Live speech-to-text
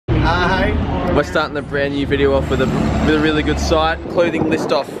We're starting the brand new video off with a really good site. Clothing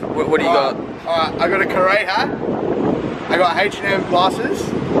list off. What do you got? Alright, I got a Carré hat. I got H&M glasses.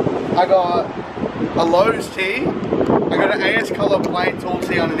 I got a Lowe's tee. I got an AS Color plain tall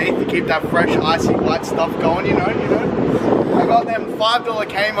tee underneath to keep that fresh icy white stuff going, you know. I got them $5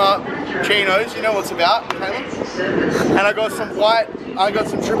 Kmart chinos, you know what's about, Caleb? And I got some white,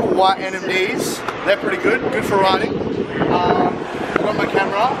 triple white NMDs. They're pretty good for riding. I got my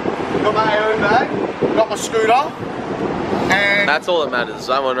camera, got my AO bag, got my scooter, and that's all that matters.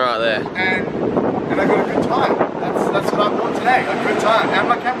 That one right there. And I got a good time. That's what I'm doing today. A good time. And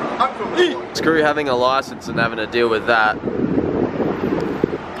my camera. I'm good. Screw having a license and having to deal with that.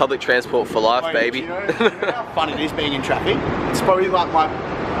 Public transport for life, baby. Do you know how fun it is being in traffic? It's probably like my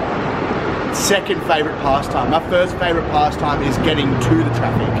second favourite pastime. My first favourite pastime is getting to the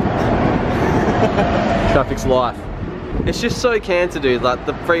traffic. Traffic's life. It's just so cancer, dude. Like,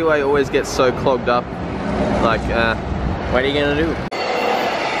 the freeway always gets so clogged up. Like, what are you gonna do?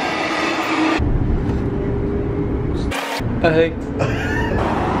 Hey.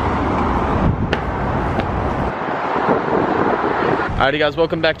 Alrighty guys,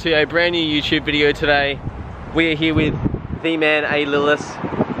 welcome back to a brand new YouTube video today. We are here with the man, A.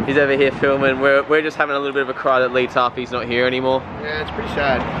 Lillis. He's over here filming. We're just having a little bit of a cry that Lee Tarpey's not here anymore. Yeah, it's pretty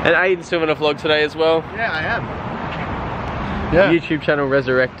sad. And Aiden's filming a vlog today as well. Yeah, I am. Yeah. YouTube channel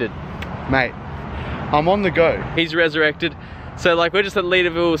resurrected. Mate, I'm on the go. He's resurrected. So like, we're just at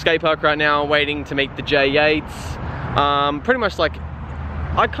Leederville skate park right now waiting to meet the J Yates. Pretty much like,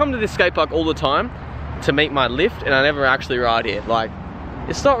 I come to this skate park all the time to meet my lift and I never actually ride here. Like,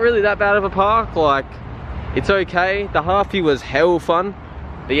 it's not really that bad of a park. Like, it's okay. The Halfie was hell fun.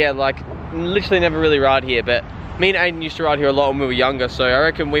 But yeah, like, literally never really ride here. But me and Aiden used to ride here a lot when we were younger, so I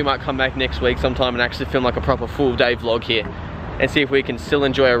reckon we might come back next week sometime and actually film like a proper full day vlog here and see if we can still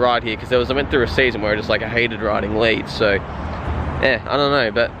enjoy a ride here, because I went through a season where I just like, I hated riding Leeds. So yeah, I don't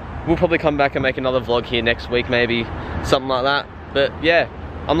know, but we'll probably come back and make another vlog here next week, maybe something like that. But yeah,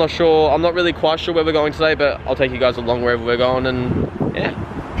 I'm not sure, I'm not really quite sure where we're going today, but I'll take you guys along wherever we're going, and yeah.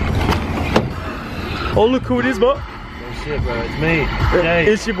 Oh, look who it is, bro. Oh shit, bro, it's me, Jay.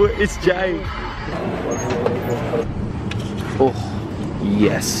 It's your boy, it's Jay. Oh,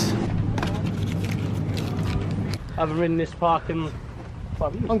 yes. I haven't ridden this park in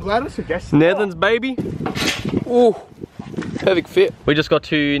 5 years. I'm glad I suggested Netherlands, baby. Oh, perfect fit. We just got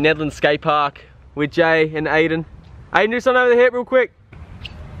to Netherlands skate park with Jay and Aiden. Aiden, do something over the hip real quick.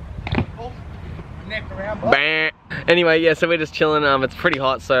 neck around. Bah. Anyway, yeah, so we're just chilling. It's pretty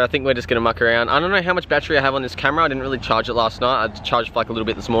hot, so I think we're just gonna muck around. I don't know how much battery I have on this camera. I didn't really charge it last night. I charged for like a little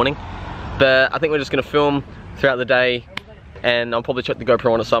bit this morning. But I think we're just gonna film throughout the day, and I'll probably check the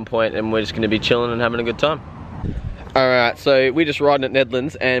GoPro on at some point, and we're just gonna be chilling and having a good time. Alright, so we're just riding at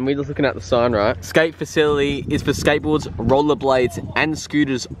Nedlands and we're just looking at the sign, right? Skate facility is for skateboards, rollerblades and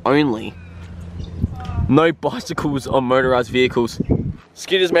scooters only. No bicycles or motorized vehicles.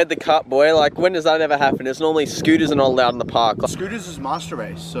 Scooters made the cut, boy. Like, when does that ever happen? It's normally scooters are not allowed in the park. Scooters is master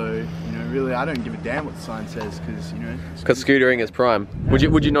race, so, you know, really I don't give a damn what the sign says, because, you know. Because scootering is prime. Yeah.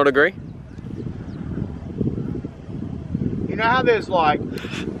 Would you not agree? You know how there's like,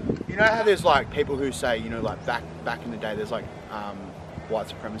 people who say, you know, like back in the day, there's like white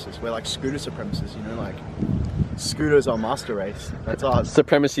supremacists. We're like scooter supremacists, you know, like scooters are master race. That's us.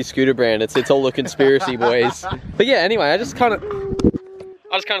 Supremacy scooter brand. It's all a conspiracy, boys. But yeah, anyway, I just kind of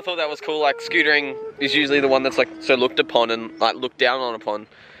thought that was cool. Like, scootering is usually the one that's like so looked upon and like looked down on upon,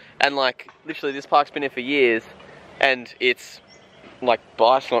 and like literally this park's been here for years, and it's like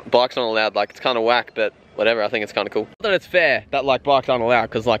bikes not allowed. Like, it's kind of whack, but whatever, I think it's kind of cool. Not that it's fair that like bikes aren't allowed,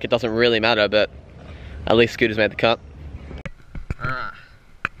 because like it doesn't really matter, but at least scooters made the cut. Alright,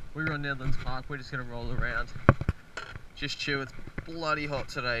 we're on Nedlands Park. We're just gonna roll around, just chill. It's bloody hot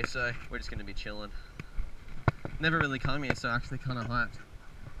today, so we're just gonna be chilling. Never really come here, so actually kind of hyped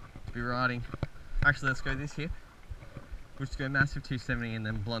to be riding. Actually, let's go this here. We'll just go massive 270 and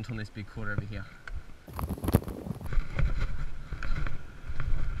then blunt on this big quarter over here.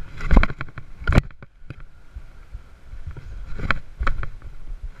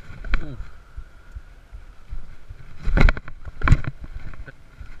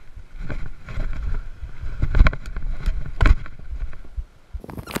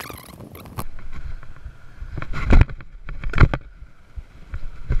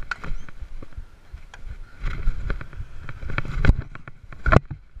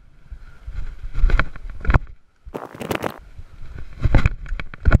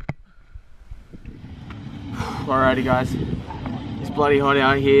 Alrighty guys, it's bloody hot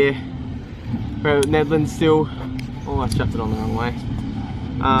out here. We're at Nedlands still. Oh, I shoved it on the wrong way.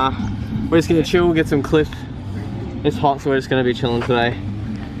 we're just gonna chill, get some cliff. It's hot, so we're just gonna be chilling today.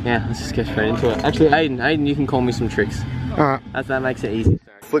 Yeah, let's just get straight into it. Actually, Aiden, you can call me some tricks. Alright. That makes it easy.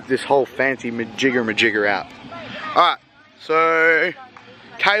 Flip this whole fancy majigger out. Alright, so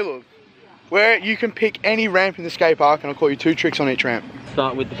Caleb, where you can pick any ramp in the skate park and I'll call you 2 tricks on each ramp.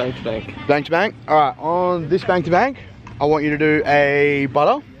 Start with the bank to bank. Bank to bank? Alright, on this bank to bank, I want you to do a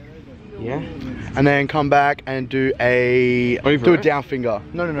butter. Yeah. And then come back and do a down finger.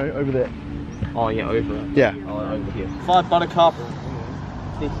 No, over there. Oh yeah, over it. Yeah. Oh, over here. If I buttercup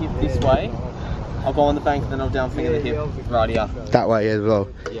the hip this way, I'll go on the bank, then I'll down finger the hip right here. That way as well.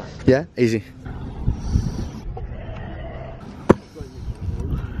 Yeah. Yeah, easy.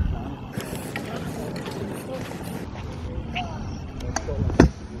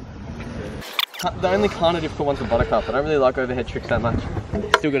 The only kind of difficult one's the buttercup. I don't really like overhead tricks that much.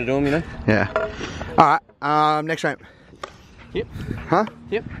 Still gotta do them, you know? Yeah. Alright, next ramp. Hip. Huh?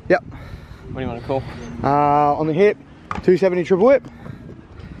 Hip? Yep. What do you want to call? On the hip, 270 triple whip.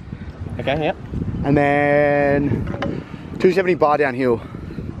 Okay, yep. And then 270 bar downhill.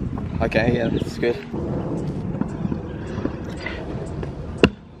 Okay, yeah, that's good.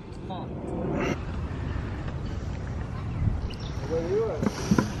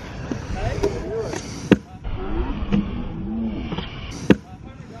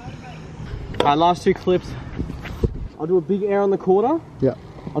 Alright, last 2 clips. I'll do a big air on the quarter. Yep.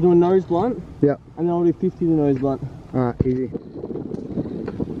 I'll do a nose blunt. Yep. And then I'll do 50 to nose blunt. Alright, easy.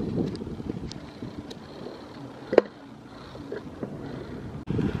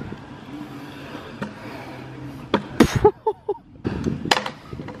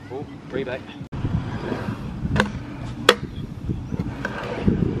 Oh, rebate.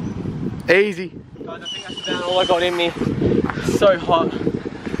 Easy. Guys, I think that's about all I got in me. It's so hot.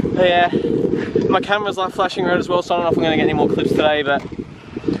 But yeah, my camera's like flashing red as well, so I don't know if I'm going to get any more clips today, but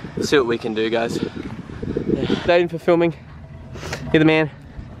let's see what we can do, guys. Yeah. Aiden for filming. You're the man.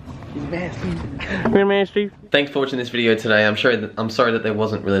 You're the man, Steve. You're the man, Steve. Thanks for watching this video today. I'm sorry that there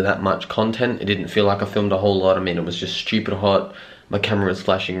wasn't really that much content. It didn't feel like I filmed a whole lot. I mean, it was just stupid hot. My camera was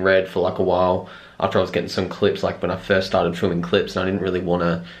flashing red for like a while after I was getting some clips, like when I first started filming clips, and I didn't really want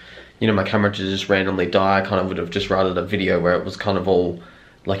to, you know, my camera to just randomly die. I kind of would have just rather a video where it was kind of all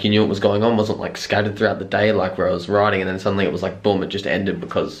like you knew what was going on, wasn't like scattered throughout the day, like where I was riding and then suddenly it was like boom, it just ended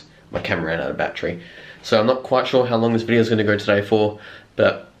because my camera ran out of battery. So I'm not quite sure how long this video is going to go today for,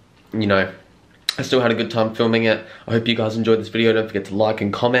 but you know, I still had a good time filming it. I hope you guys enjoyed this video. Don't forget to like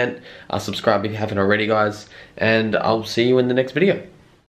and comment, subscribe if you haven't already, guys, and I'll see you in the next video.